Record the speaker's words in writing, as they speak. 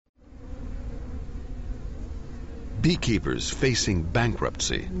Beekeepers facing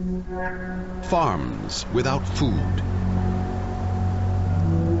bankruptcy. Farms without food.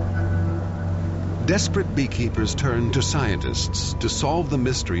 Desperate beekeepers turn to scientists to solve the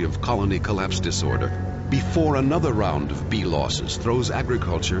mystery of colony collapse disorder before another round of bee losses throws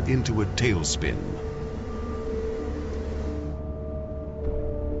agriculture into a tailspin.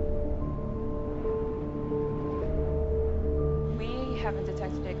 We haven't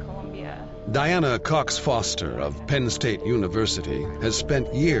detected it, Columbia. Diana Cox Foster of Penn State University has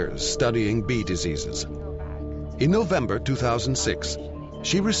spent years studying bee diseases. In November 2006,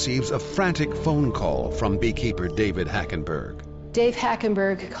 she receives a frantic phone call from beekeeper David Hackenberg. Dave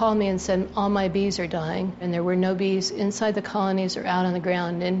Hackenberg called me and said all my bees are dying, and there were no bees inside the colonies or out on the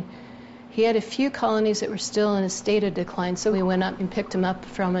ground. And he had a few colonies that were still in a state of decline, so we went up and picked them up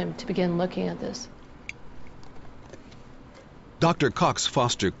from him to begin looking at this. Dr. Cox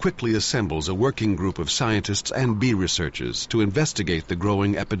Foster quickly assembles a working group of scientists and bee researchers to investigate the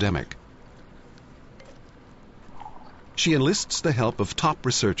growing epidemic. She enlists the help of top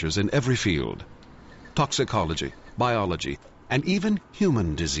researchers in every field: toxicology, biology, and even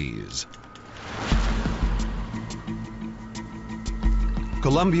human disease.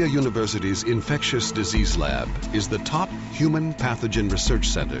 Columbia University's Infectious Disease Lab is the top human pathogen research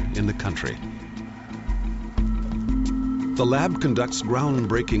center in the country. The lab conducts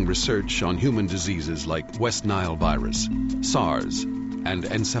groundbreaking research on human diseases like West Nile virus, SARS, and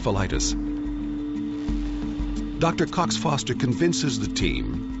encephalitis. Dr. Cox Foster convinces the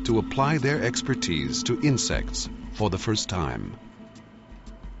team to apply their expertise to insects for the first time.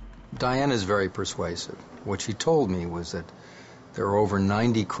 Diana is very persuasive. What she told me was that there are over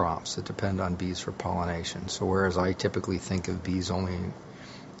 90 crops that depend on bees for pollination. So whereas I typically think of bees only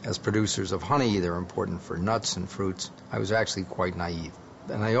as producers of honey, they're important for nuts and fruits, I was actually quite naive.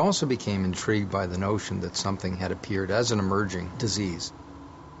 And I also became intrigued by the notion that something had appeared as an emerging disease.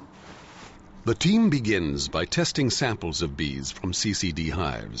 The team begins by testing samples of bees from CCD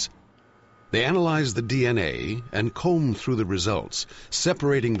hives. They analyze the DNA and comb through the results,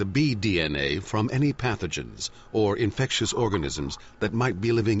 separating the bee DNA from any pathogens or infectious organisms that might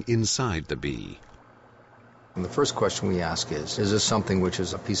be living inside the bee. And the first question we ask is this something which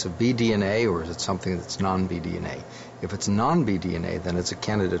is a piece of bee DNA, or is it something that's non-bee DNA? If it's non-bee DNA, then it's a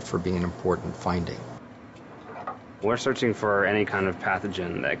candidate for being an important finding. We're searching for any kind of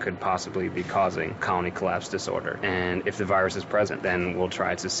pathogen that could possibly be causing colony collapse disorder. And if the virus is present, then we'll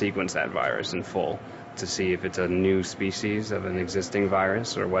try to sequence that virus in full to see if it's a new species of an existing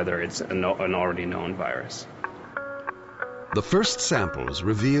virus or whether it's an already known virus. The first samples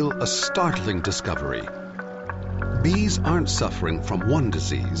reveal a startling discovery. Bees aren't suffering from one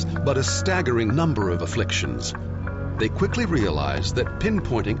disease, but a staggering number of afflictions. They quickly realize that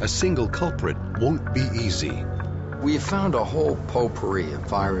pinpointing a single culprit won't be easy. We have found a whole potpourri of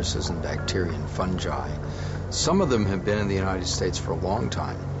viruses and bacteria and fungi. Some of them have been in the United States for a long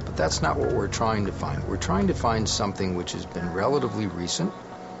time, but that's not what we're trying to find. We're trying to find something which has been relatively recent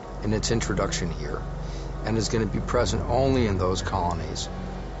in its introduction here and is going to be present only in those colonies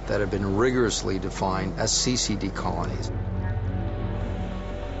that have been rigorously defined as CCD colonies.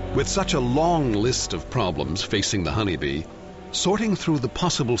 With such a long list of problems facing the honeybee, sorting through the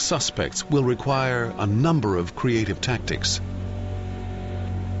possible suspects will require a number of creative tactics.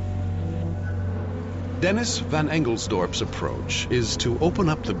 Dennis van Engelsdorp's approach is to open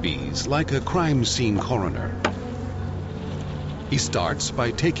up the bees like a crime scene coroner. He starts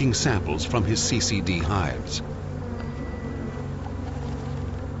by taking samples from his CCD hives.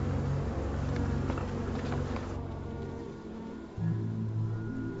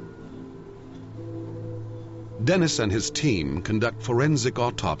 Dennis and his team conduct forensic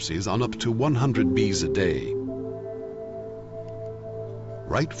autopsies on up to 100 bees a day.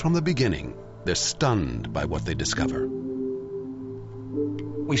 Right from the beginning, they're stunned by what they discover.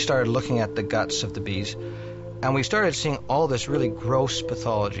 We started looking at the guts of the bees, and we started seeing all this really gross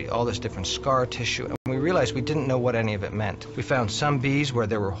pathology, all this different scar tissue, and we realized we didn't know what any of it meant. We found some bees where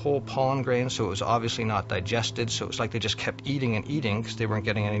there were whole pollen grains, so it was obviously not digested, so it was like they just kept eating and eating because they weren't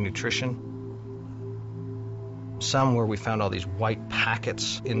getting any nutrition. Some where we found all these white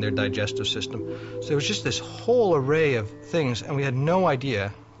packets in their digestive system. So there was just this whole array of things, and we had no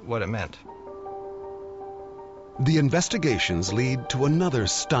idea what it meant. The investigations lead to another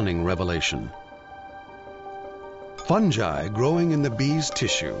stunning revelation. Fungi growing in the bee's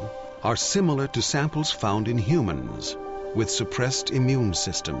tissue are similar to samples found in humans with suppressed immune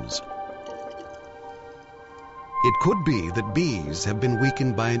systems. It could be that bees have been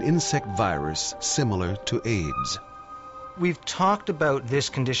weakened by an insect virus similar to AIDS. We've talked about this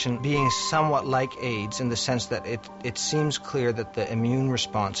condition being somewhat like AIDS in the sense that it seems clear that the immune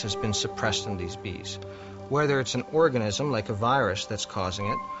response has been suppressed in these bees. Whether it's an organism like a virus that's causing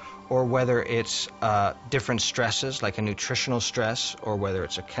it, or whether it's different stresses like a nutritional stress, or whether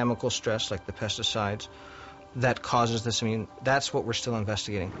it's a chemical stress like the pesticides that causes this immune, that's what we're still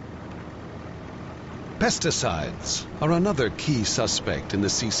investigating. Pesticides are another key suspect in the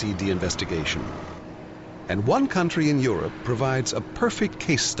CCD investigation. And one country in Europe provides a perfect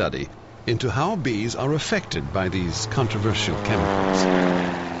case study into how bees are affected by these controversial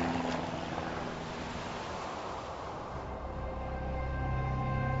chemicals.